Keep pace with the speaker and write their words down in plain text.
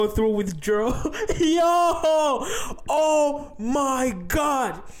go through withdrawal. Yo, oh my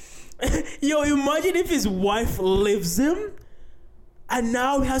god. Yo, imagine if his wife leaves him and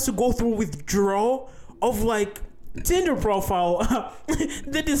now he has to go through withdrawal of like Tinder profile.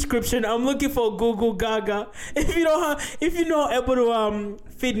 The description, I'm looking for Google Gaga. If you're not able to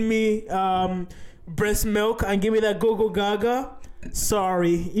feed me breast milk and give me that Google Gaga,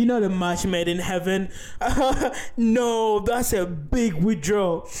 sorry, you're not a match made in heaven. No, that's a big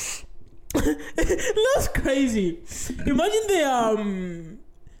withdrawal. That's crazy. Imagine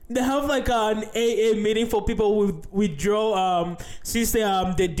they have like an AA meeting for people with withdraw since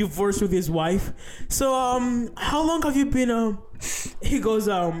they divorced with his wife. So how long have you been he goes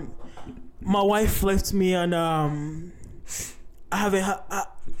my wife left me and I haven't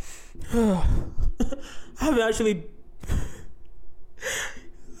actually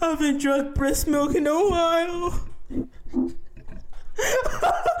I haven't drunk breast milk in a while.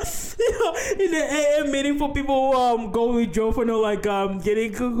 In the AM meeting for people who go withdraw for no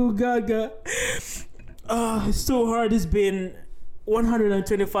getting Google Gaga. It's so hard. It's been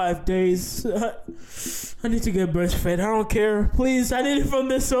 125 days. I need to get breastfed. I don't care. Please, I need it from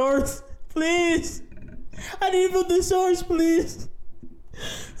the source. Please, I need it from the source. Please.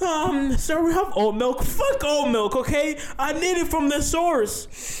 So we have oat milk. Fuck oat milk, okay? I need it from the source.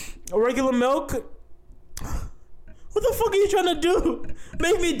 Regular milk. What the fuck are you trying to do?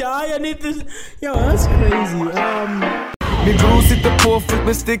 Make me die? I need this. Yo, that's crazy. Min bro sitter på fullt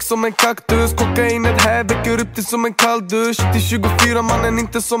med stick som en kaktus. Kokainet här väcker upp det som en kall dusch. Till 24 mannen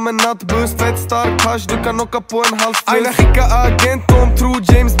inte som en nattbuss. Fett stark hasch, du kan åka på en halv fluss. Aina skicka agent, de tror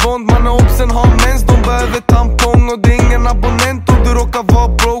James Bond. Man är obsen, har mens, de behöver tampong. Och det är ingen abonnent om du råkar vara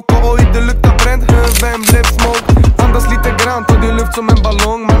broke. Och oj, det luktar bränt, vem blev smoke? Andas lite grant och det är luft som en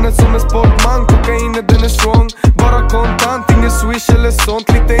ballong. Man är som en sportman, kokainet den är strong. Bara kontant, ingen swish eller sånt.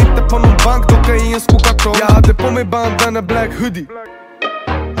 Lite inte på någon bank, docka i en skokartong. Jag hade på mig bandana black hoodie.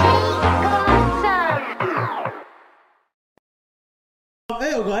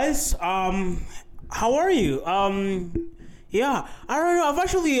 Hey guys, how are you? Yeah, I don't know. I've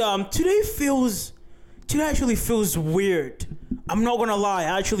actually today actually feels weird. I'm not gonna lie.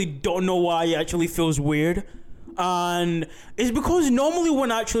 I actually don't know why it actually feels weird. And it's because normally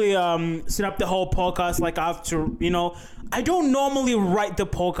when I actually set up the whole podcast, like I have to, I don't normally write the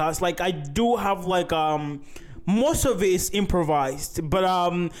podcast. Like I do have most of it is improvised, but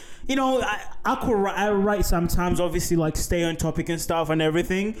I write sometimes, obviously, like stay on topic and stuff and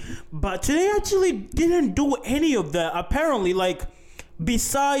everything. But today I actually didn't do any of that. Apparently,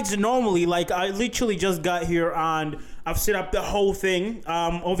 besides normally, I literally just got here and I've set up the whole thing.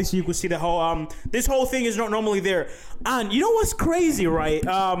 Obviously you could see the whole this whole thing is not normally there. And you know what's crazy, right?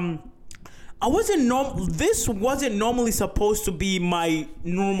 This wasn't normally supposed to be my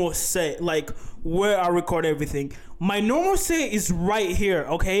normal set, where I record everything. My normal set is right here,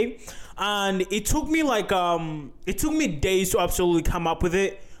 okay? And it took me days to absolutely come up with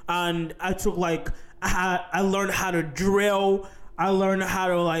it. And I took I learned how to drill. I learned how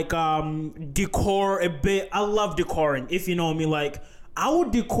to decor a bit. I love decoring, if you know me. I would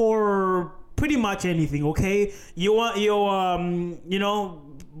decor pretty much anything, okay? You want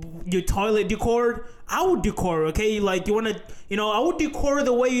your toilet decored, I would decor, okay? You want to, I would decor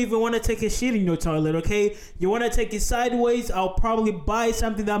the way you even want to take a shit in your toilet, okay? You want to take it sideways, I'll probably buy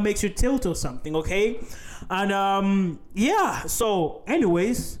something that makes you tilt or something, okay? And yeah, so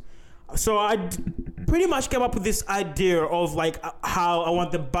anyways, so I pretty much came up with this idea of how I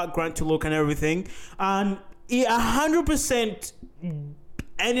want the background to look and everything, and it 100%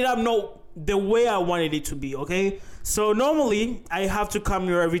 ended up not the way I wanted it to be, okay? So normally I have to come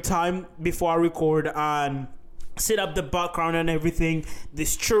here every time before I record and set up the background and everything.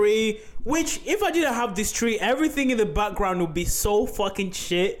 This tree, which if I didn't have this tree, everything in the background would be so fucking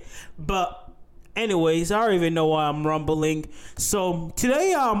shit. But anyways, I don't even know why I'm rumbling. So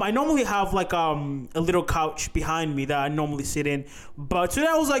today I normally have a little couch behind me that I normally sit in, but today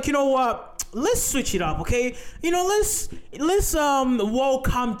I was like, you know what, let's switch it up, okay? Let's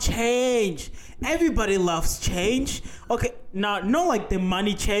welcome change. Everybody loves change. Okay, not the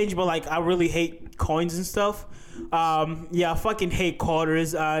money change, but I really hate coins and stuff. Yeah, I fucking hate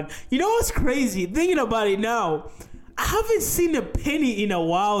quarters. And you know what's crazy? Thinking about it now, I haven't seen a penny in a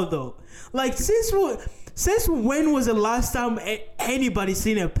while though. Since when was the last time anybody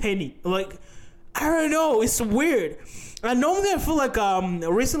seen a penny? I don't know. It's weird. And normally I feel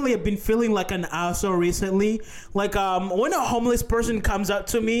recently I've been feeling like an asshole recently. When a homeless person comes up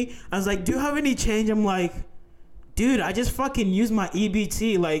to me and is like, do you have any change? I'm like, dude, I just fucking use my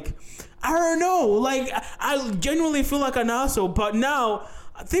EBT. I don't know. I genuinely feel like an asshole. But now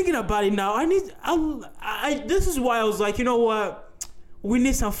thinking about it now, this is why I was like, you know what? We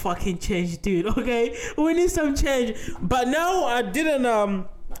need some fucking change, dude. Okay, we need some change. But now I didn't.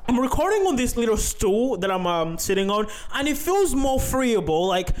 I'm recording on this little stool that I'm sitting on, and it feels more freeable.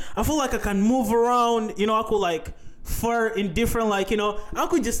 Like I feel like I can move around. You know, I could like fart in different, like, you know, I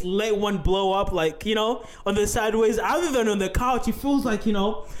could just let one blow up, like, you know, on the sideways. Other than on the couch, it feels like, you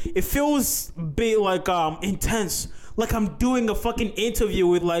know, it feels bit like intense. Like I'm doing a fucking interview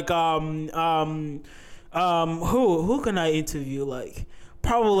with like who can I interview? Like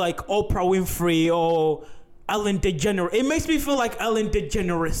probably like Oprah Winfrey or Ellen DeGeneres. It makes me feel like Ellen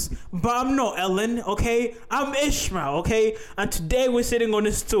DeGeneres, but I'm not Ellen, okay? I'm Ishmael, okay? And today we're sitting on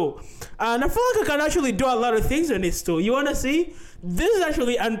a stool, and I feel like I can actually do a lot of things on this stool. You wanna see? This is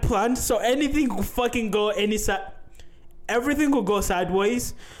actually unplanned, so anything could fucking go any side. Everything will go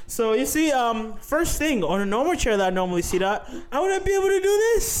sideways. So you see, first thing on a normal chair that I normally sit at, I wouldn't be able to do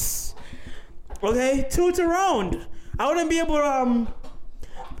this. Okay, tilt around. I wouldn't be able to.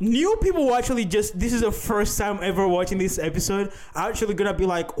 New people who actually this is the first time ever watching this episode, are actually gonna be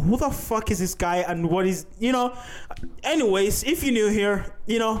like, who the fuck is this guy and what is, you know? Anyways, if you're new here,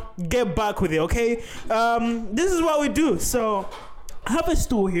 you know, get back with it, okay? This is what we do. So I have a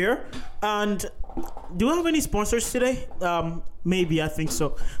stool here, and do we have any sponsors today? Maybe, I think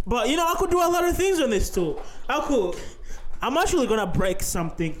so. But you know, I could do a lot of things on this stool. I'm actually gonna break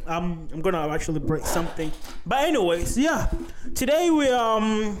something. I'm gonna actually break something. But anyways, yeah. Today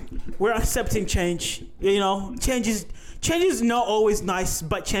we're accepting change. You know, change is not always nice,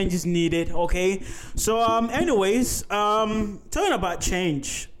 but change is needed. Okay. So anyways, talking about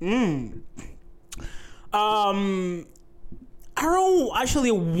change. I don't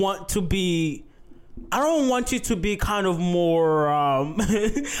actually want to be. I don't want you to be kind of more. I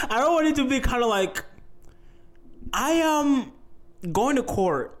don't want it to be kind of like. I am going to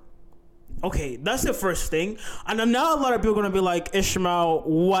court. Okay, that's the first thing. And now a lot of people are going to be like, Ishmael,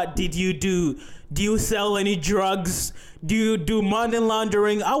 what did you do? Do you sell any drugs? Do you do money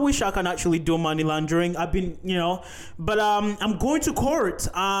laundering? I wish I can actually do money laundering. I've been, you know, but I'm going to court,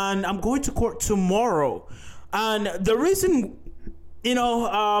 and I'm going to court tomorrow. And the reason, you know,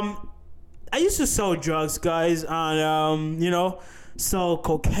 I used to sell drugs, guys, and, you know, sell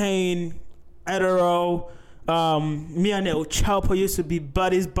cocaine, Adderall. Me and El Chapo used to be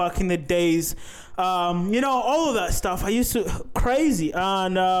buddies back in the days. You know, all of that stuff. I used to crazy,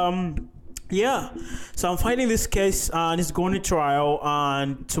 and yeah. So I'm fighting this case, and it's going to trial,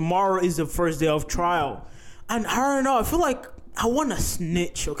 and tomorrow is the first day of trial. And I don't know. I feel like I want to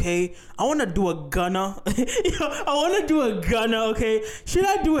snitch. Okay, I want to do a gunner. I want to do a gunner. Okay, should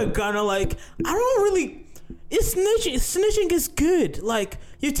I do a gunner? Like, I don't really. It's snitching. Snitching is good. Like,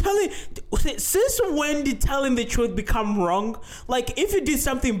 you're telling. Since when did telling the truth become wrong? Like, if you did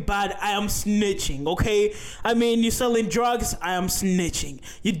something bad, I am snitching. Okay. I mean, you're selling drugs. I am snitching.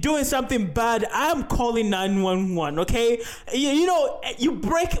 You're doing something bad. I am calling 911. Okay. You know, you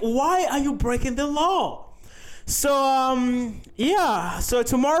break. Why are you breaking the law? So yeah, so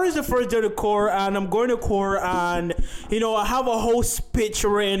tomorrow is the first day to court, and I'm going to court, and you know, I have a whole speech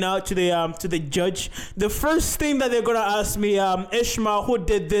written out to the judge. The first thing that they're gonna ask me, Ishmael, who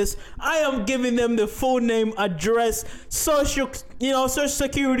did this? I am giving them the full name, address, social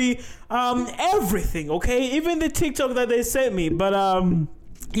security, everything, okay, even the TikTok that they sent me. But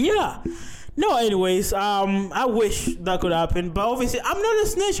yeah. No, anyways, I wish that could happen, but obviously I'm not a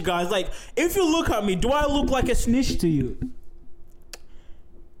snitch, guys. Like, if you look at me, do I look like a snitch to you?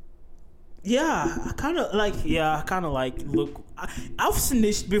 Yeah, I kind of like look. I've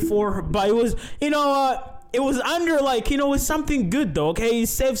snitched before, but it was, you know, it was under, like, you know, it's something good though. Okay, it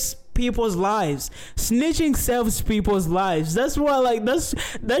saves people's lives. Snitching saves people's lives. That's why, like,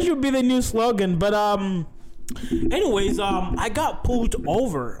 that should be the new slogan. But anyways, I got pulled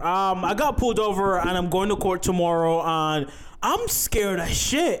over. And I'm going to court tomorrow, and I'm scared as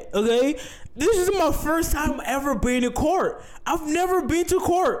shit, okay? This is my first time ever being in court. I've never been to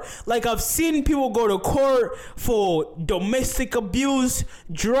court. Like, I've seen people go to court for domestic abuse,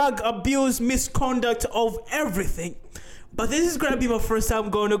 drug abuse, misconduct of everything. But this is going to be my first time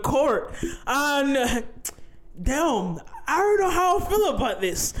going to court. And damn, I don't know how I feel about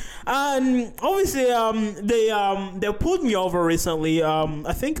this. And obviously, they pulled me over recently.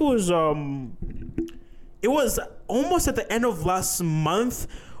 I think it was almost at the end of last month.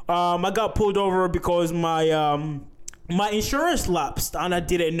 I got pulled over because my insurance lapsed, and I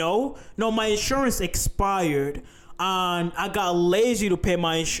didn't know. No, my insurance expired, and I got lazy to pay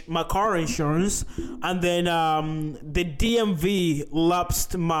my car insurance, and then the DMV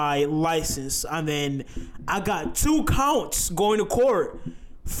lapsed my license, and then I got 2 counts going to court.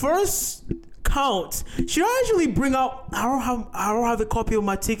 first count. Should I actually bring out? I don't have a copy of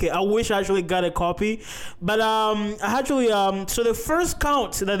my ticket. I wish I actually got a copy, but I actually so the first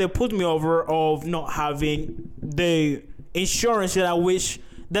count that they put me over of not having the insurance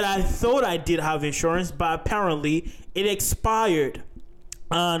that I thought I did have insurance, but apparently it expired,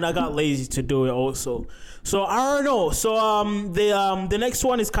 and I got lazy to do it also. So I don't know. So the next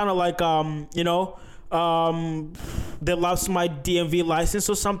one is kind of like they lost my DMV license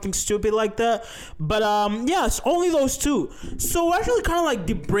or something stupid like that. But yeah, it's only those two. So actually kind of like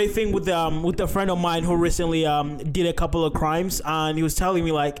debriefing with a friend of mine who recently did a couple of crimes, and he was telling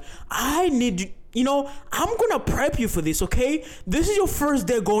me like, I need, I'm gonna prep you for this, okay? This is your first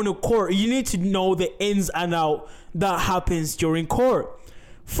day going to court. You need to know the ins and out that happens during court.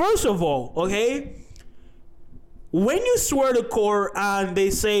 First of all, okay, when you swear to court and they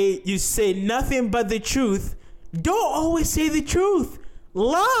say you say nothing but the truth, don't always say the truth.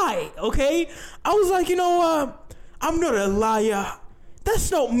 Lie, okay? I was like, you know what? I'm not a liar.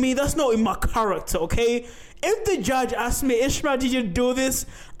 That's not me. That's not in my character, okay? If the judge asks me, Ishmael, did you do this?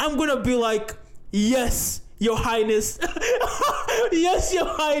 I'm going to be like, yes, Your Highness. Yes, Your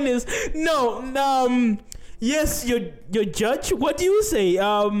Highness. No, yes, your judge. What do you say?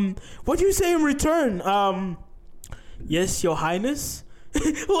 What do you say in return? Yes, Your Highness.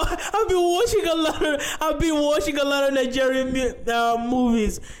 I've been watching a lot of Nigerian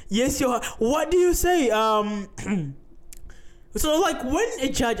movies. Yes, what do you say? So like when a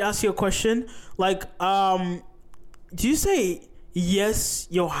judge asks you a question, like do you say yes,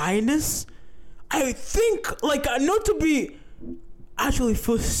 Your Highness? I think like not to be. I actually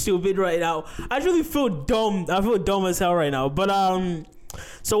feel stupid right now. I actually feel dumb. I feel dumb as hell right now. But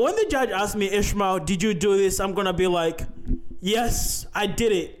so when the judge asks me, Ishmael, did you do this? I'm gonna be like, yes, I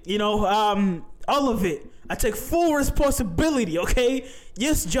did it. All of it. I take full responsibility, okay?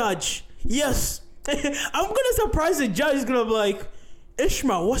 Yes, judge. Yes. I'm gonna surprise the judge. He's gonna be like,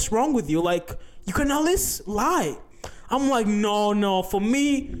 Ishmael, what's wrong with you? Like, you can at least lie. I'm like, no. For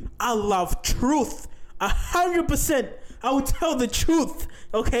me, I love truth. 100%. I will tell the truth,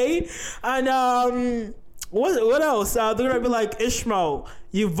 okay? And what else? They're gonna be like, Ishmael,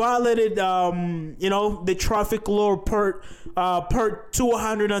 you violated the traffic law per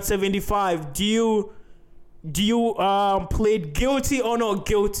 275. Do you plead guilty or not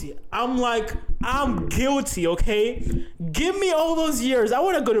guilty? I'm like, I'm guilty, okay? Give me all those years. I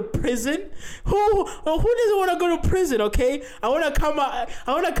want to go to prison. Who doesn't want to go to prison, okay? I want to come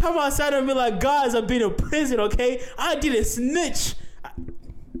outside and be like, guys, I've been in prison, okay? I did a snitch.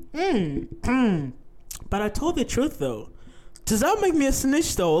 But I told the truth though. Does that make me a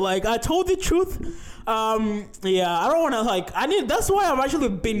snitch though? Like, I told the truth. Yeah, I don't want to that's why I've actually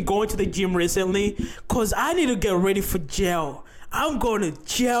been going to the gym recently, cause I need to get ready for jail. I'm going to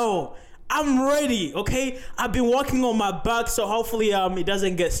jail. I'm ready, okay? I've been working on my back, so hopefully it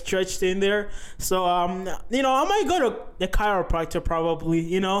doesn't get stretched in there. So I might go to the chiropractor probably,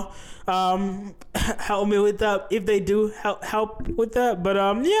 help me with that if they do help with that. But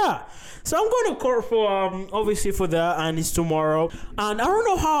yeah. So I'm going to court for obviously for that, and it's tomorrow. And I don't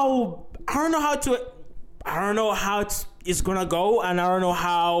know how it's gonna go, and I don't know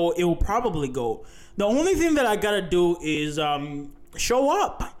how it will probably go. The only thing that I gotta do is show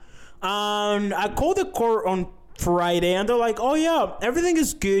up. And I called the court on Friday, and they're like, "Oh yeah, everything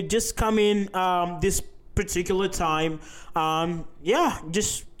is good. Just come in this particular time. Yeah,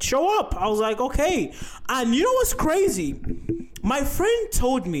 just show up." I was like, "Okay." And you know what's crazy? My friend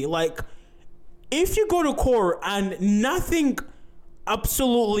told me, like, if you go to court and nothing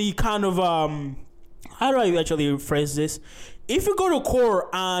absolutely kind of how do I actually phrase this? If you go to court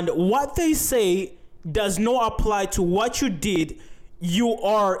and what they say does not apply to what you did, you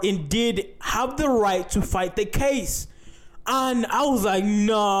are indeed have the right to fight the case. And I was like,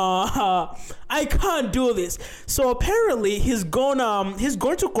 nah, I can't do this. So apparently he's gone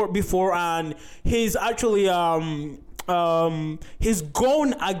to court before, and he's actually he's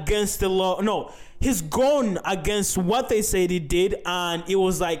gone against the law. No, he's gone against what they said he did, and it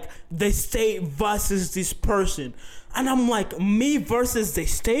was like the state versus this person. And I'm like, me versus the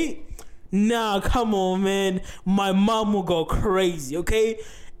state? Nah, come on, man. My mom will go crazy, okay?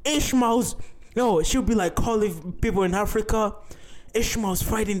 Ishmael's, she'll be like calling people in Africa. Ishmael's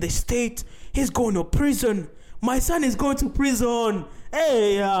fighting the state. He's going to prison. My son is going to prison.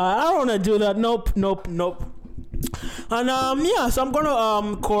 Hey, I don't want to do that. Nope. And yeah, so I'm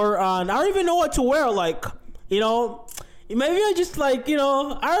gonna court, and I don't even know what to wear. Like, maybe I just like, I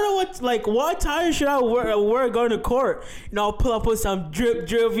don't know what attire should I wear going to court. I'll pull up with some drip,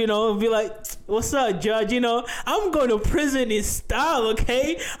 and be like, what's up, judge? I'm going to prison in style,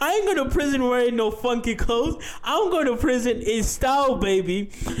 okay? I ain't going to prison wearing no funky clothes. I'm going to prison in style, baby.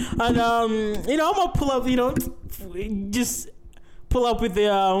 And, I'm going to pull up, just pull up with the,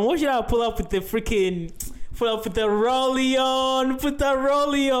 what should I pull up with the freaking, pull up with the rollie on, put that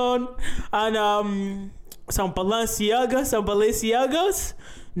rollie on. And, some Balenciagas.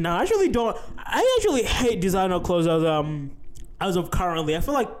 No, I actually don't. I actually hate designer clothes as of currently. I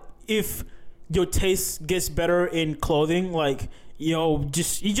feel like if your taste gets better in clothing, like you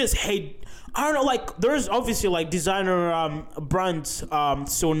just hate. I don't know. Like there's obviously like designer brands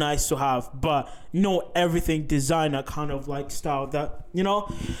so nice to have, but everything designer kind of like style that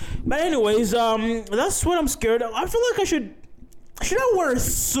But anyways, that's what I'm scared of. I feel like should I wear a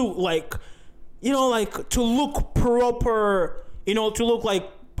suit like. Like to look proper, to look like,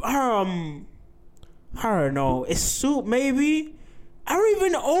 I don't know, a suit maybe? I don't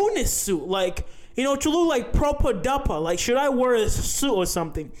even own a suit. Like, to look like proper dapper. Like, should I wear a suit or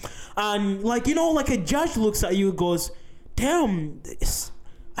something? And like, like a judge looks at you and goes, damn,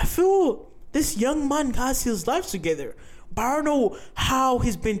 I feel this young man has his life together. But I don't know how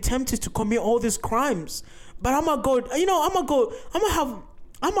he's been tempted to commit all these crimes. But I'm gonna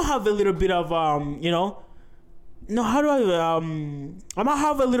have a little bit of I'm gonna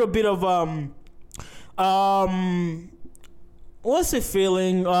have a little bit of what's the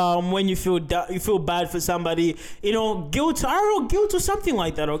feeling when you feel bad for somebody, guilt, I don't know, guilt or something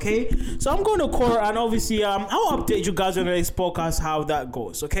like that, okay? So I'm going to court, and obviously I'll update you guys on the next podcast how that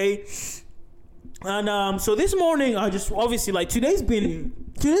goes, okay? And so this morning I just obviously like today's been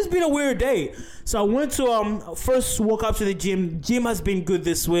a weird day. So I went to first woke up to the gym. Gym has been good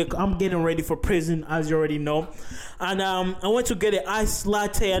this week. I'm getting ready for prison, as you already know. And I went to get an iced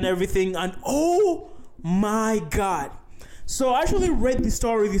latte and everything, and oh my god. So I actually read the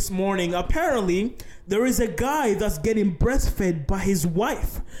story this morning. Apparently there is a guy that's getting breastfed by his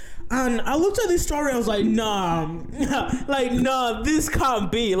wife. And I looked at this story, I was like, nah, this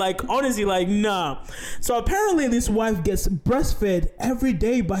can't be. Like, honestly, like, nah. So apparently this wife gets breastfed every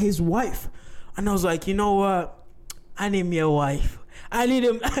day by his wife. And I was like, you know what? I need me a wife. I need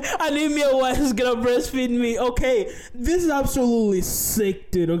me a wife who's gonna breastfeed me. Okay, this is absolutely sick,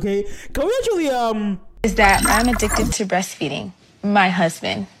 dude, okay? Can we actually, Is that I'm addicted to breastfeeding my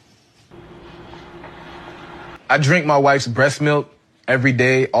husband. I drink my wife's breast milk every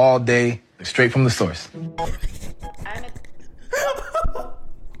day, all day, straight from the source.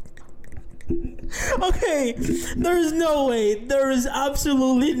 Okay, there is no way. There is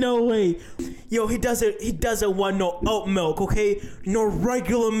absolutely no way. Yo, he doesn't want no oat milk, okay? No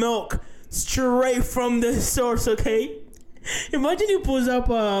regular milk. Straight from the source, okay? Imagine he pulls up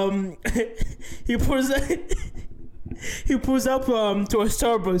he pulls up to a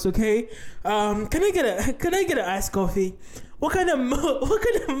Starbucks, okay? Can I get an iced coffee? What kind of milk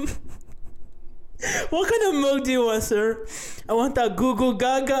do you want, sir? I want that Google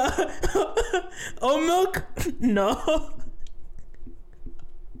Gaga oat milk? No.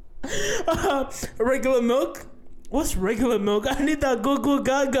 Regular milk? What's regular milk? I need that Google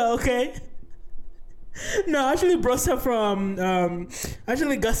Gaga, okay? No, I actually brought some from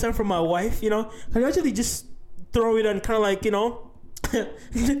actually got some from my wife, Can you actually just throw it and kind of like,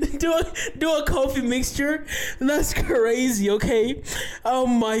 do a coffee mixture? That's crazy, okay? Oh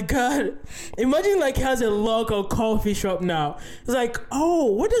my god. Imagine like he has a local coffee shop now. It's like, oh,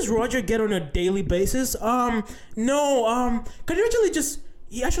 what does Roger get on a daily basis? Can you actually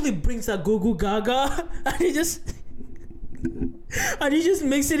he actually brings that Google Gaga and he just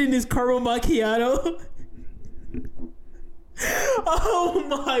makes it in his caramel macchiato. Oh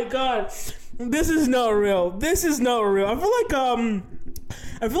my god. This is not real. I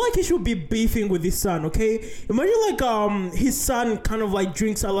feel like he should be beefing with his son, okay? Imagine like his son kind of like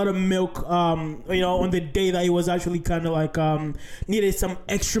drinks a lot of milk on the day that he was actually kind of like needed some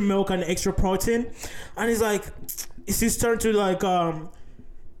extra milk and extra protein, and he's like, it's his turn to like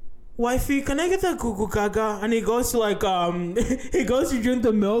wifey, can I get that Google Gaga? And he goes to like he goes to drink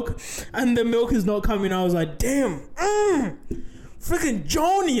the milk and the milk is not coming. I was like, damn, freaking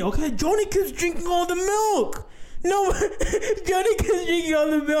Johnny, okay? Johnny keeps drinking all the milk. No, Johnny keeps drinking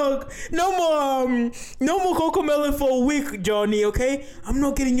all the milk. No more Coco Melon for a week, Johnny, okay? I'm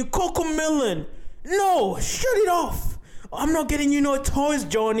not getting you Coco Melon. No, shut it off. I'm not getting you no toys,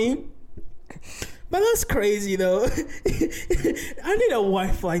 Johnny. But that's crazy though. I need a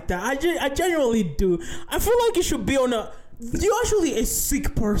wife like that. I genuinely do. I feel like you should be on you're actually a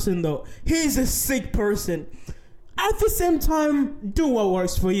sick person though. He is a sick person. at the same time, do what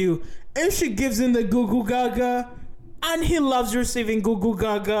works for you. If she gives him the goo goo gaga, and he loves receiving goo goo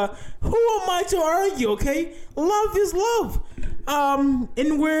gaga, who am I to argue, okay? Love is love.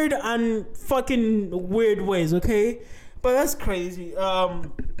 In weird and fucking weird ways, okay? But that's crazy.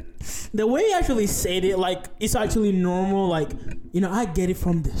 The way he actually said it, like, it's actually normal. Like, you know, I get it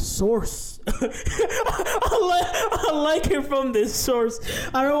from the source. I like it from the source.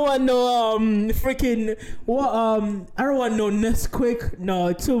 I don't want no freaking what I don't want no Nesquik.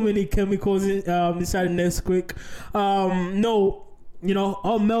 No, too many chemicals inside of Nesquik. No, you know,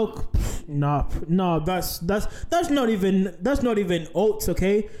 all milk. No, that's not even oats,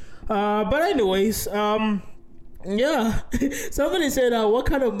 okay? But anyways, yeah. Somebody said, what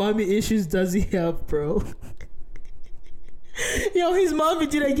kind of mommy issues does he have, bro? Yo, his mommy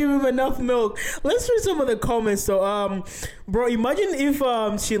didn't give him enough milk. Let's read some of the comments. So, bro, imagine if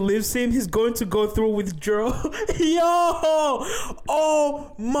she leaves him, he's going to go through withdrawal. Yo,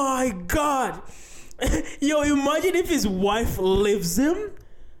 oh my god. Yo, imagine if his wife leaves him,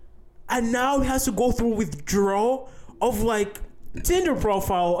 and now he has to go through withdrawal of like Tinder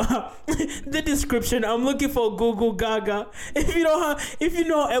profile. The description: I'm looking for Google Gaga. If you're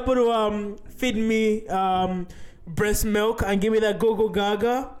not able to feed me breast milk and give me that Google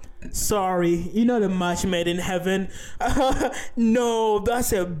Gaga, sorry, you're not a match made in heaven. No,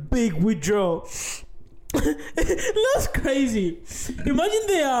 that's a big withdrawal. That's crazy.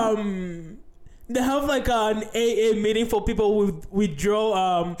 Imagine they have like an AA meeting for people with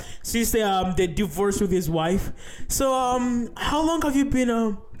withdraw since they divorced with his wife. So how long have you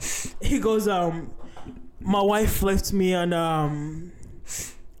been he goes my wife left me and I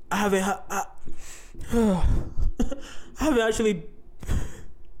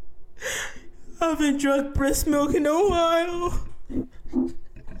haven't drunk breast milk in a while.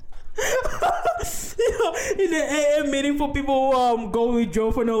 In the AM meeting for people who go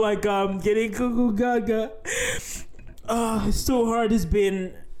withdraw for no like getting Google Gaga. It's so hard. It's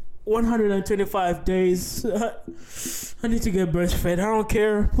been 125 days. I need to get breastfed. I don't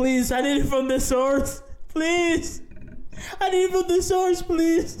care. Please, I need it from the source. Please, I need it from the source.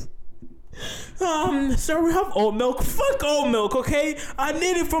 Please. So we have oat milk. Fuck oat milk, okay? I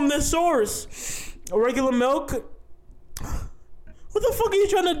need it from the source. Regular milk. What the fuck are you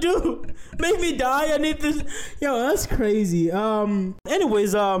trying to do? Make me die? I need this. Yo, that's crazy.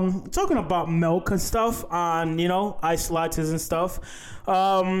 Anyways, talking about milk and stuff and, you know, ice lattes and stuff.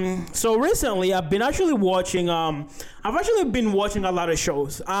 So recently I've been actually watching, I've actually been watching a lot of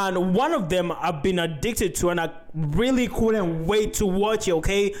shows. And one of them I've been addicted to and I really couldn't wait to watch it,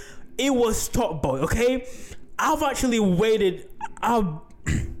 okay? It was Top Boy, okay? I've actually waited. I've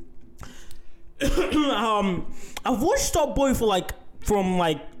watched Top Boy from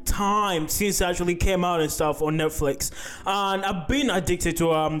time since it actually came out and stuff on Netflix, and I've been addicted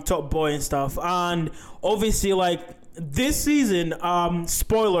to Top Boy and stuff. And obviously, like, this season,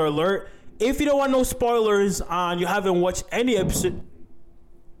 spoiler alert, if you don't want no spoilers and you haven't watched any episode,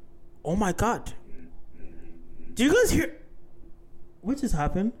 oh my god, do you guys hear what just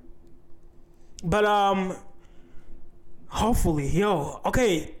happened? But hopefully, yo,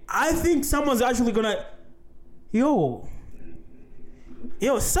 okay, I think someone's actually gonna, yo,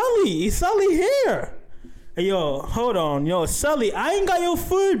 Sully, is Sully here? Yo, hold on, yo, Sully, I ain't got your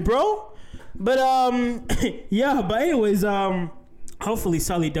food, bro. But yeah, but anyways, hopefully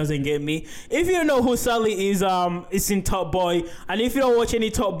Sully doesn't get me. If you don't know who Sully is, it's in Top Boy. And if you don't watch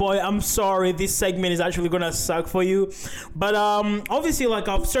any Top Boy, I'm sorry, this segment is actually gonna suck for you. But obviously, like,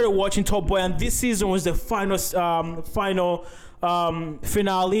 I've started watching Top Boy, and this season was the final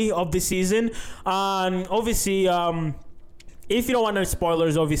finale of the season. And obviously, if you don't want no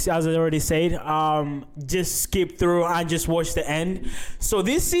spoilers, obviously, as I already said, just skip through and just watch the end. So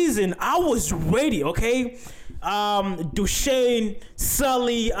this season, I was ready, okay? Dushane,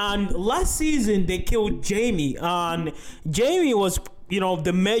 Sully, and last season they killed Jamie. And Jamie was, you know,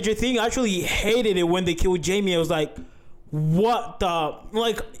 the major thing. I actually hated it when they killed Jamie. I was like, what the,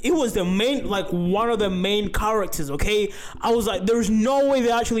 like, it was the main, like, one of the main characters, okay? I was like, there's no way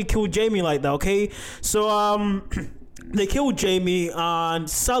they actually killed Jamie like that, okay? So they killed Jamie and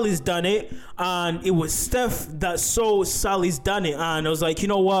Sully's done it, and it was Steph that saw Sully's done it, and I was like, you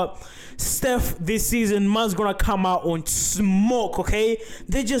know what, Steph this season man's gonna come out on smoke, okay?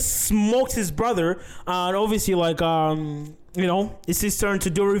 They just smoked his brother, and obviously, like, you know, it's his turn to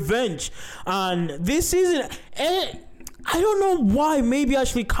do revenge. And this season, I don't know why, maybe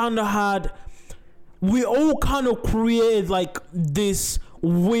actually kind of had, we all kind of created like this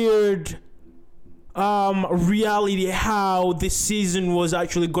weird reality how this season was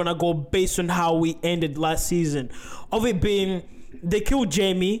actually gonna go based on how we ended last season. Of it being they killed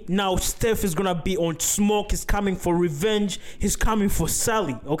Jamie. Now Steph is gonna be on smoke. He's coming for revenge. He's coming for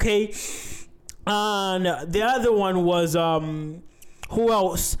Sally. Okay. And the other one was who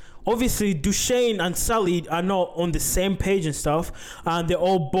else? Obviously, Duchesne and Sally are not on the same page and stuff, and they're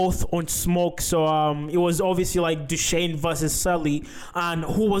all both on smoke. So it was obviously like Duchesne versus Sally, and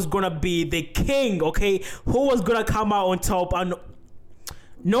who was gonna be the king? Okay, who was gonna come out on top? And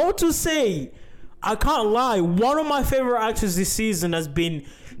no to say, I can't lie, one of my favorite actors this season has been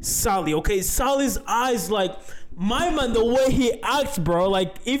Sally. Okay, Sally's eyes, like my man, the way he acts, bro.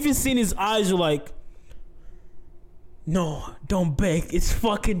 Like if you've seen his eyes, you're like, no, don't beg. It's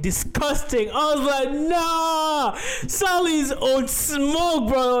fucking disgusting. I was like, nah, Sally's on smoke,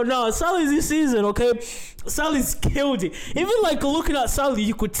 bro. No, Sally's this season, okay? Sally's killed it. Even like looking at Sally,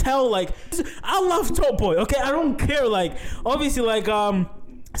 you could tell, like, I love Top Boy, okay? I don't care, like, obviously, like,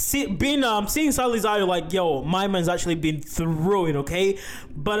 seeing Sally's eye, like, yo, my man's actually been through it, okay?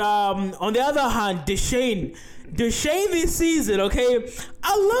 But on the other hand, Duchesne this season, okay?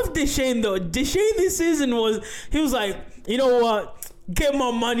 I love Duchesne though. Duchesne this season he was like, you know what? Get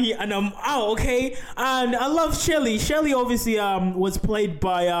my money and I'm out, okay? And I love Shelly. Shelly obviously was played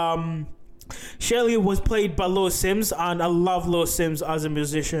by Lil Sims, and I love Lil Sims as a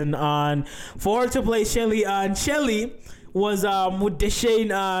musician. And for her to play Shelly, and Shelly was with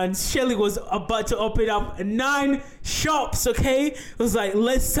Duchesne, and Shelly was about to open up 9 shops, okay? It was like,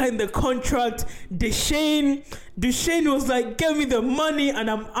 let's sign the contract. Duchesne was like, give me the money and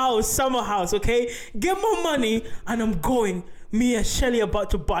I'm out. Summer House, okay? Get my money and I'm going. Me and Shelly about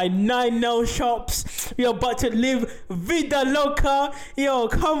to buy 9 nail shops. We're about to live vida loca. Yo,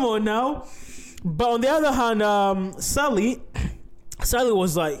 come on now. But on the other hand, Sally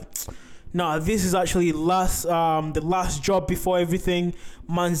was like, nah, this is actually the last job before everything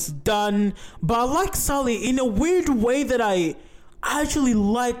man's done. But I like Sally in a weird way that I actually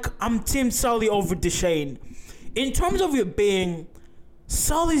like. I'm Team Sally over Duchesne. In terms of it being,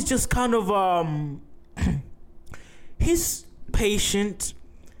 Sally's just kind of he's patient.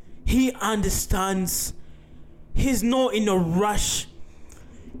 He understands. He's not in a rush.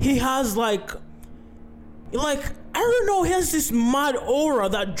 He has like I don't know, he has this mad aura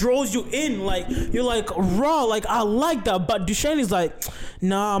that draws you in. Like, you're like, raw, like, I like that. But Duchesne is like,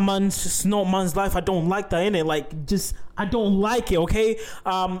 nah, man, it's just not man's life. I don't like that, innit? Like, just, I don't like it, okay?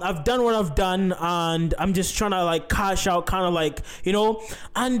 I've done what I've done, and I'm just trying to, like, cash out, kind of like, you know?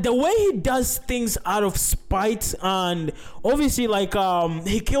 And the way he does things out of spite, and obviously, like,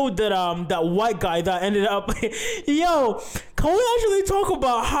 he killed that white guy that ended up, yo, can we actually talk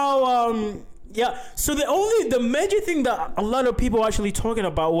about how, yeah, so the major thing that a lot of people were actually talking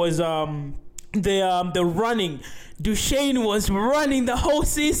about was the running. Duchesne was running the whole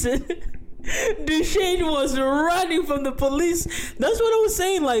season. Duchesne was running from the police. That's what I was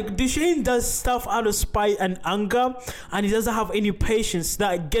saying. Like, Duchesne does stuff out of spite and anger, and he doesn't have any patience.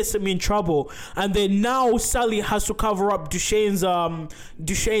 That gets him in trouble. And then now Sally has to cover up Duchesne's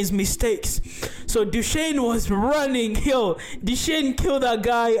mistakes. So Duchesne was running. Duchesne killed that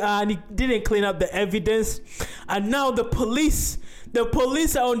guy, and he didn't clean up the evidence. And now the police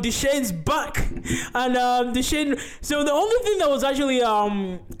are on Duchesne's back, and Duchesne. So the only thing that was actually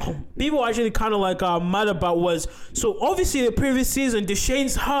people actually kind of like mad about was, so obviously the previous season,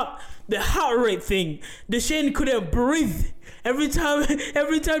 Duchesne's the heart rate thing. Duchesne couldn't breathe every time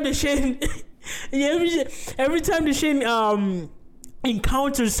Duchesne every time Duchesne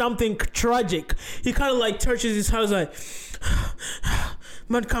encounters something tragic, he kind of like touches his heart like,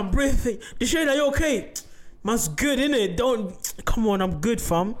 man, can't breathe. Duchesne, are you okay? Man's good, innit? Come on, I'm good,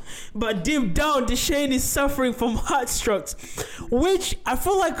 fam. But deep down, Duchesne is suffering from heart strokes, which I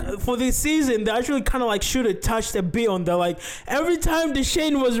feel like for this season, they actually kind of like should have touched a bit on that. Like, every time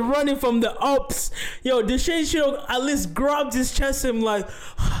Duchesne was running from the ops, Duchesne should have at least grabbed his chest and like,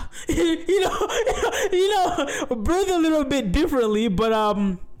 you know, breathe a little bit differently.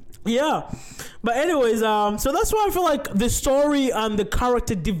 But yeah. But anyways, so that's why I feel like the story and the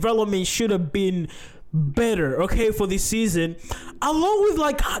character development should have been better, okay, for this season, along with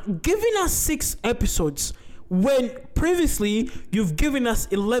like giving us 6 episodes when previously you've given us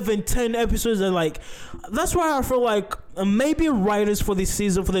 11-10 episodes. And like, that's why I feel like maybe writers for this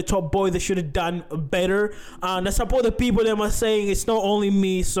season for the Top Boy, they should have done better. And I support the people that are saying it's not only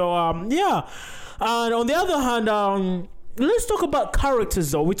me. So yeah. And on the other hand, let's talk about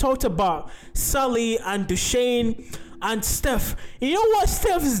characters though. We talked about Sally and Duchesne. and Steph. You know what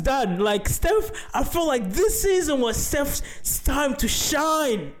Steph has done? Like Steph, I feel like this season was Steph's time to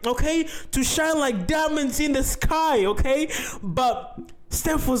shine, okay? To shine like diamonds in the sky, okay? But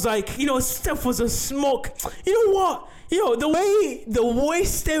Steph was like, Steph was a smoke. You know what? The way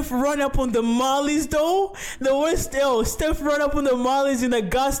Steph run up on the Mollies though, the way Steph run up on the Mollies in the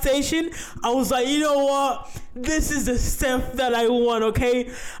gas station, I was like, you know what? This is the Steph that I want,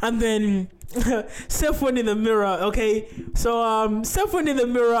 okay? And then Steph went in the mirror, okay? So Steph went in the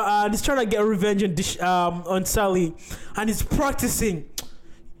mirror and he's trying to get revenge on Sally, and he's practicing.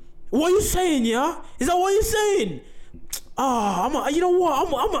 What are you saying, yeah? Is that what you're saying? I'm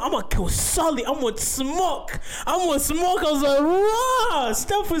gonna kill Sully. I'm gonna smoke. I was like, rah!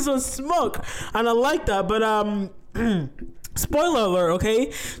 Steph is on smoke, and I like that. But spoiler alert,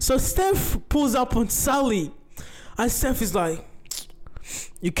 okay? So Steph pulls up on Sully, and Steph is like,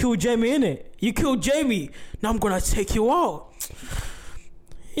 "You killed Jamie, innit? You killed Jamie. Now I'm gonna take you out."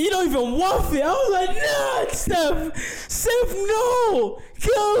 You don't even want it. I was like, nah, Steph, no.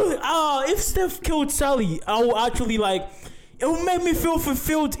 If Steph killed Sally, I will actually it will make me feel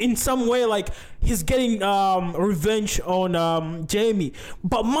fulfilled in some way, like he's getting revenge on Jamie.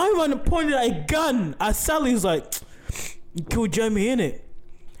 But my man pointed a gun at Sally. He's like, "You killed Jamie, innit?"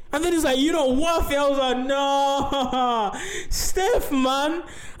 And then he's like, "You don't want it." I was like, no, Steph, man.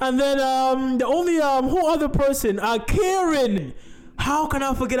 And then the only who other person? Karen. How can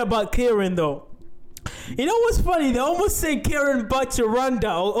I forget about Karen though? You know what's funny? They almost sent Karen back to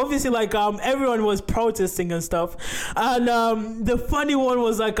Randall. Obviously, everyone was protesting and stuff. And the funny one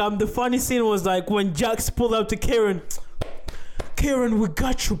was the funny scene was when Jax pulled up to Karen. "Karen, we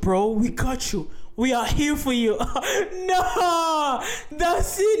got you, bro. We got you. We are here for you." No, that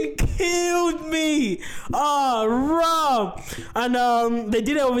scene killed me. Rob. And they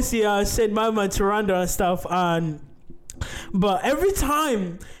did obviously send my man to Randall and stuff. But every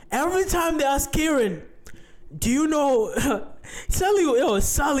time they ask Karen, "Do you know Sally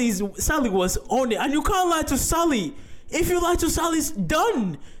was on it?" And you can't lie to Sally. If you lie to Sally, it's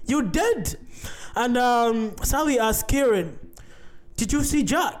done. You're dead. And Sally asked Karen, "Did you see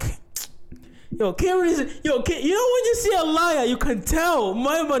Jack?" Karen is you know when you see a liar, you can tell.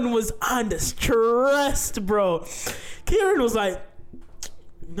 My man was under stress, bro. Karen was like,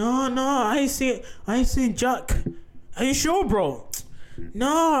 No, I ain't seen Jack." "Are you sure, bro?"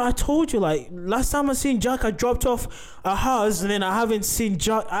 "No, I told you, last time I seen Jack, I dropped off a house, and then I haven't seen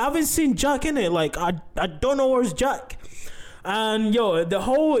Jack in it. I don't know where's Jack." And the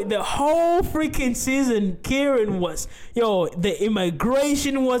whole freaking season, Karen was, the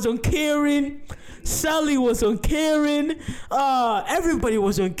immigration was on Karen, Sally was on Karen, everybody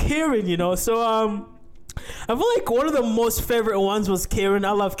was on Karen, so I feel like one of the most favorite ones was Karen.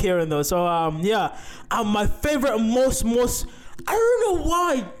 I love Karen though. So my favorite most I don't know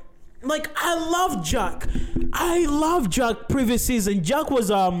why. I love Jack previous season. Jack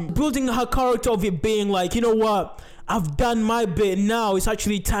was building her character of it being you know what? I've done my bit. Now it's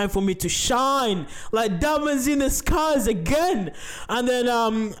actually time for me to shine like diamonds in the skies again. And then I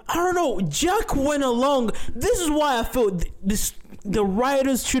don't know, Jack went along. This is why I felt the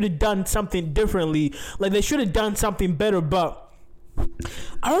writers should have done something differently. They should have done something better. But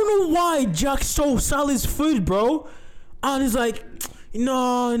I don't know why Jack stole Sally's food, bro. And he's like,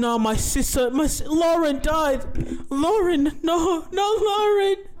 no, my sister, Lauren died. Lauren, no,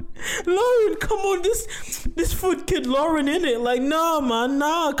 Lauren. Lauren, come on, this food kid Lauren in it. Nah, man,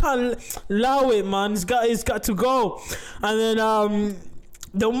 I can't allow it, man. It's got to go. And then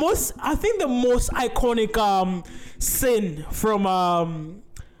the most iconic scene from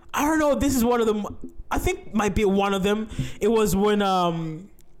I don't know, this is one of them. I think might be one of them. It was when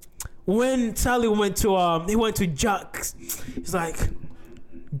Sally went to Jack's. He's like,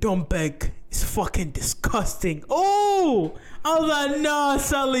 "Don't beg. It's fucking disgusting." Oh, I was like, "Nah,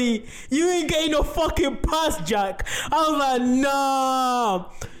 Sally, you ain't getting no fucking pass, Jack." I was like, "Nah."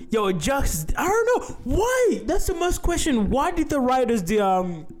 Jack's, I don't know why. That's the most question. Why did the writers do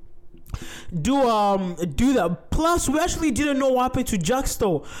that? Plus, we actually didn't know what happened to Jax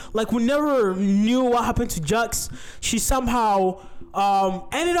though. We never knew what happened to Jax. She somehow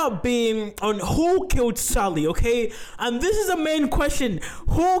ended up being on who killed Sally, okay? And this is the main question: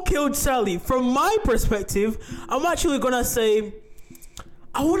 who killed Sally? From my perspective, I'm actually gonna say,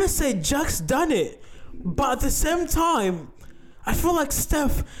 I want to say Jax done it, but at the same time, I feel like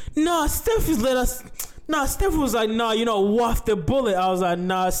Steph was like, "Nah, waft the bullet." I was like,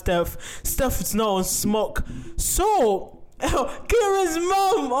 "Nah, Steph is not on smoke." So Kieran's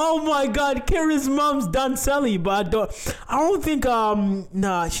mom. Oh my God, Kieran's mom's done Sally, but I don't think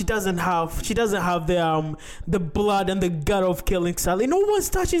nah, she doesn't have the blood and the gut of killing Sally. No one's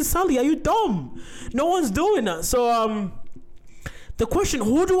touching Sally. Are you dumb? No one's doing that. So the question,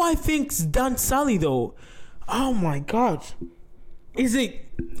 who do I think's done Sally though? Oh my God,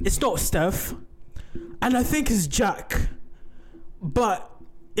 it's not Steph, and I think it's Jack, but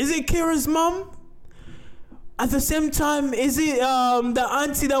is it Kieran's mom? At the same time, is it the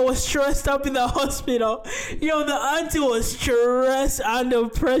auntie that was stressed up in the hospital? Yo, the auntie was stressed under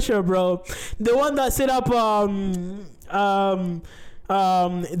pressure, bro. The one that set up the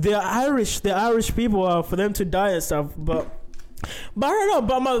Irish people for them to die and stuff. But I don't know.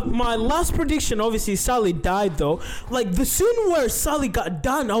 But my last prediction, obviously, Sally died though. Like the scene where Sally got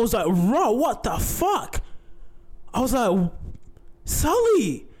done, I was like, bro, what the fuck? I was like,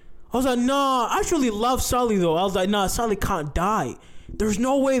 Sally. I was like, nah, I actually love Sally though. I was like, nah, Sally can't die. There's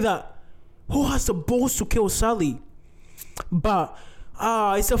no way that... Who has the balls to kill Sally? But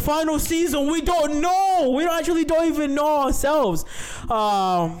it's the final season. We don't know. We actually don't even know ourselves.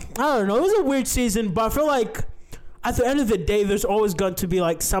 I don't know. It was a weird season, but I feel like at the end of the day, there's always going to be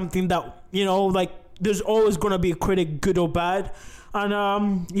like something that, you know, like there's always going to be a critic, good or bad.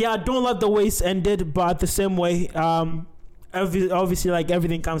 And yeah, I don't love the way it's ended, but the same way, obviously like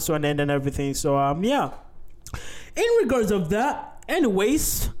everything comes to an end and everything. So yeah, in regards of that,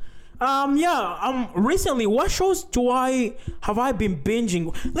 anyways, recently, what shows have I been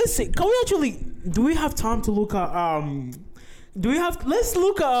binging? Let's see, do we have time to look at let's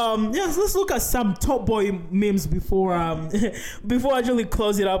look at some Top Boy memes before before I actually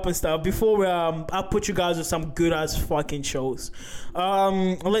close it up and stuff, before I put you guys with some good ass fucking shows.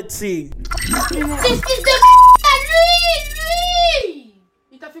 Let's see.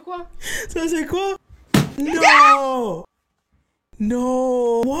 Il t'a fait quoi? Ça c'est quoi? No!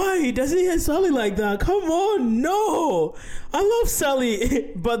 No! Why doesn't he hit Sally like that? Come on, no! I love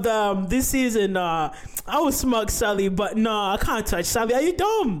Sally, but this season I would smack Sally, but nah, I can't touch Sally. Are you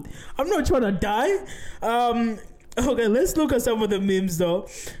dumb? I'm not trying to die. Okay, let's look at some of the memes though.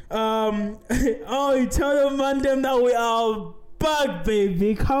 Oh, you tell the man them that we are back,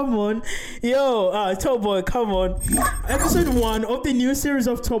 baby. Come on. Yo, Top Boy, come on. Episode 1 of the new series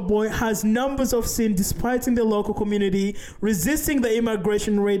of Top Boy has numbers of scenes despite in the local community resisting the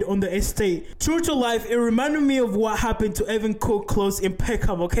immigration raid on the estate. True to life, it reminded me of what happened to Evan Cook close in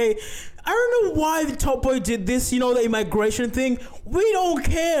Peckham, okay? I don't know why the Top Boy did this, you know, the immigration thing. We don't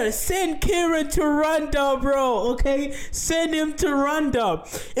care. Send Kieran to Rwanda, bro, okay? Send him to Rwanda.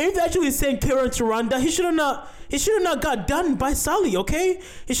 If they actually send Kieran to Rwanda, he should have not got done by Sally, okay?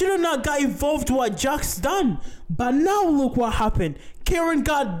 He should have not got involved with what Jack's done. But now look what happened. Kieran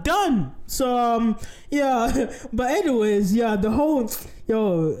got done. So, yeah. But anyways, yeah,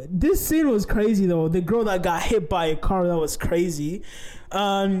 this scene was crazy, though. The girl that got hit by a car, that was crazy.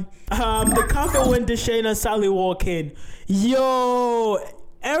 The cafe when Deshane and Sally walk in. Yo,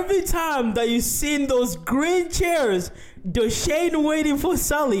 every time that you seen those green chairs, Deshane waiting for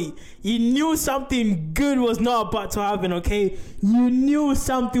Sally, you knew something good was not about to happen, okay? You knew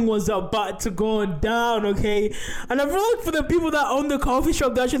something was about to go down, okay? And I feel like for the people that own the coffee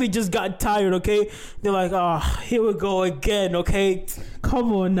shop, they actually just got tired, okay? They're like, here we go again, okay?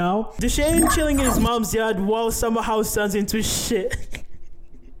 Come on now. Deshane chilling in his mom's yard while Summer House turns into shit.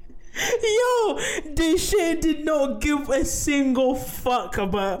 Yo, Deshane did not give a single fuck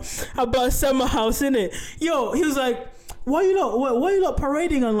about Summer House, innit? Yo, he was like, why you not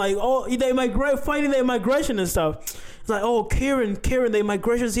parading on like fighting the immigration and stuff? It's like, oh, Kieran, the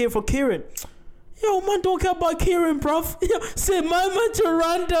immigration's here for Kieran. Yo, man, don't care about Kieran, bruv. Say my man to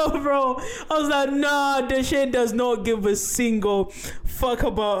Rwanda, bro. I was like, nah, Deshane does not give a single fuck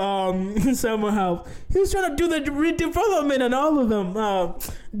about Summer House. He was trying to do the redevelopment and all of them.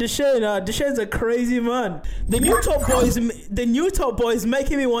 Deshane's a crazy man. The new Top Boy is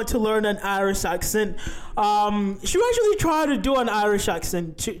making me want to learn an Irish accent. Should we actually try to do an Irish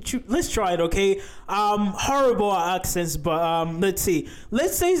accent? Let's try it, okay? Horrible accents, but let's see.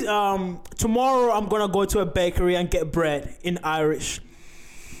 Let's say tomorrow I'm gonna go to a bakery and get bread in Irish.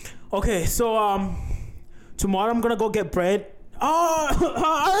 Okay, so tomorrow I'm gonna go get bread. I don't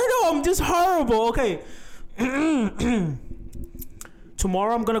know, I'm just horrible. Okay.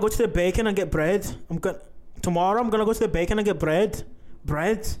 Tomorrow I'm gonna go to the bakery and get bread. Tomorrow I'm gonna go to the bakery and get bread.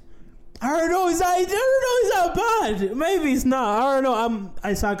 Bread? I don't know, is that bad? Maybe it's not. I don't know.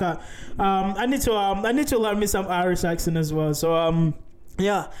 I suck at. I need to learn me some Irish accent as well. So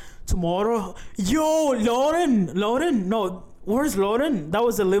yeah. Tomorrow. Yo, Lauren. No, where's Lauren? That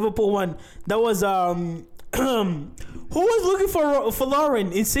was the Liverpool one. That was Who was looking for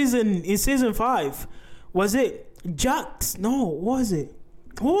Lauren in season 5? Was it Jax? No, what was it?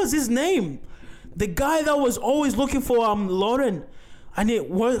 What was his name? The guy that was always looking for Lauren. And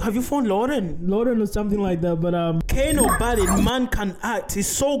have you found Lauren or something like that? But Kano Badin, man can act. He's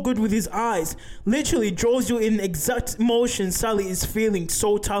so good with his eyes. Literally draws you in exact motion Sally is feeling.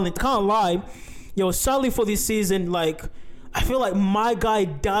 So talented. Can't lie. Yo, Sally for this season, like, I feel like my guy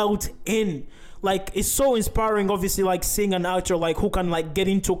dialed in. Like, it's so inspiring, obviously, like, seeing an actor, like, who can, like, get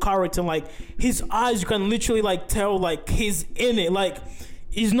into character. Like, his eyes, you can literally, like, tell, like, he's in it. Like,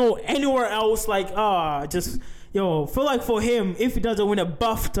 he's no anywhere else. Like, yo, feel like for him, if he doesn't win a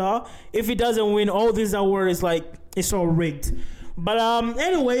BAFTA, if he doesn't win all these awards, like, it's all rigged. But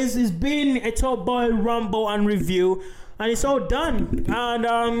anyways, it's been a Top Boy Rumble and review, and it's all done. And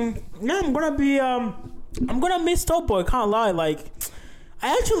yeah, I'm gonna miss Top Boy. Can't lie. Like,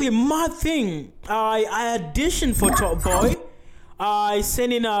 my thing. I auditioned for Top Boy. I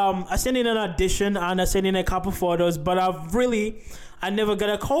sent in an audition and I sent in a couple photos, but I never got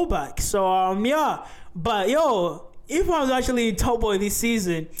a call back. So yeah. But yo, if I was actually in Top Boy this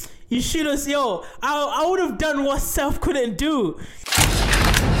season, you should have, I would have done what Self couldn't do.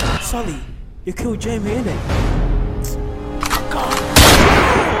 Sully, you killed Jamie, innit?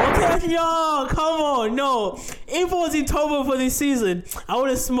 Okay, yo, come on, no. If I was in Top Boy for this season, I would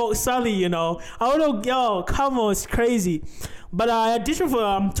have smoked Sully, you know. I would have, come on, it's crazy. But I auditioned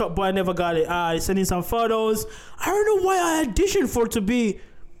for Top Boy, I never got it. I sent in some photos. I don't know why I auditioned for it to be.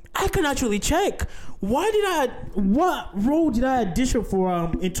 I can actually check. What role did I audition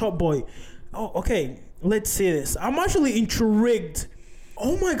for in Top Boy? Oh, okay. Let's see this. I'm actually intrigued.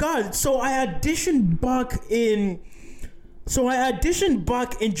 Oh my god. So I auditioned back in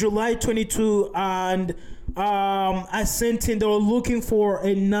July 22, and I sent in, they were looking for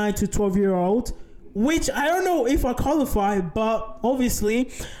a 9 to 12-year-old, which I don't know if I qualify, but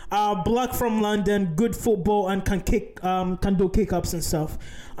obviously, black from London, good football, and can do kick-ups and stuff.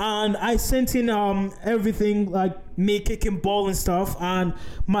 And I sent in everything, like me kicking ball and stuff, and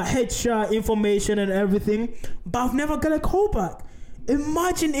my headshot information and everything, but I've never got a call back.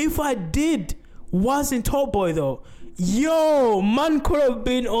 Imagine if I was in Top Boy though. Yo, man could have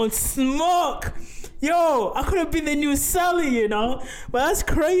been on smoke. Yo, I could have been the new Sally, you know. But that's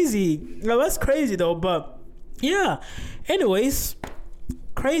crazy. No, that's crazy though. But yeah. Anyways,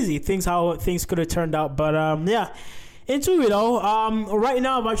 crazy how things could have turned out. But yeah. Into it all. Right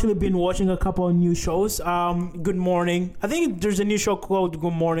now I've actually been watching a couple of new shows. Good Morning. I think there's a new show called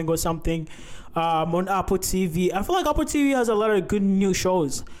Good Morning or something. On Apple TV. I feel like Apple TV has a lot of good new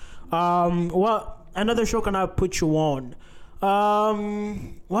shows. What another show can I put you on?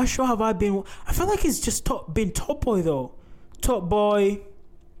 What show have I been? I feel like it's just been Top Boy though. Top Boy.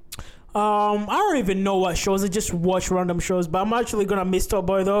 I don't even know what shows. I just watch random shows, but I'm actually gonna miss Top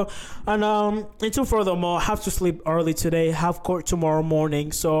Boy though. And until furthermore, I have to sleep early today. Have court tomorrow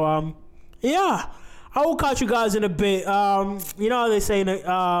morning. So yeah, I will catch you guys in a bit. You know how they say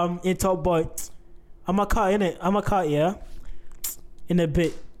in Top Boy, I'm a cut, innit? I'm a cut, yeah. In a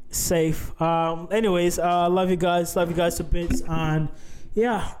bit. Safe. Anyways, love you guys to bits, and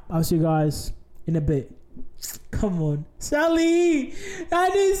yeah, I'll see you guys in a bit. Come on, Sally, I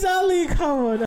need Sally. Come on.